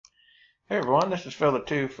Hey everyone, this is filler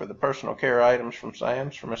 2 for the personal care items from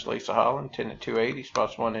Sam's for Miss Lisa Holland, 10 at 280.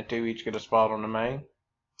 Spots 1 and 2 each get a spot on the main.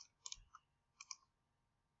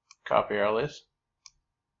 Copy our list.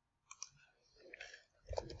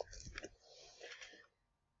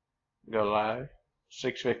 Go live.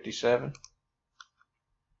 657.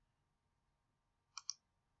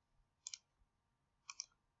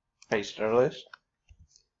 Paste our list.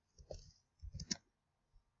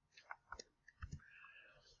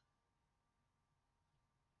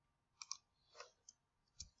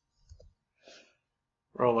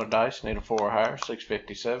 Roll our dice, need a 4 or higher,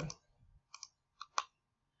 657.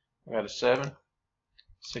 We got a 7.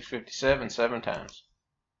 657 7 times.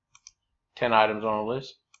 10 items on the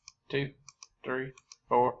list. 2, 3,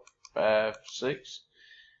 4, 5, 6.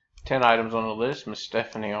 10 items on the list. Miss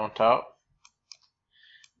Stephanie on top.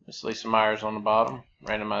 Miss Lisa Myers on the bottom.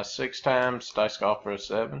 Randomized 6 times. Dice golf for a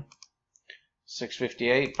 7.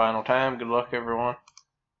 658. Final time. Good luck, everyone.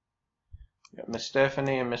 Got Miss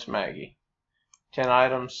Stephanie and Miss Maggie. 10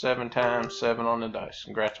 items, 7 times, 7 on the dice.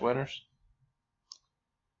 Congrats, winners.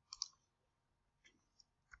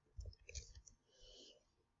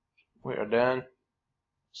 We are done.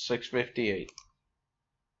 658.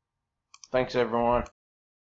 Thanks, everyone.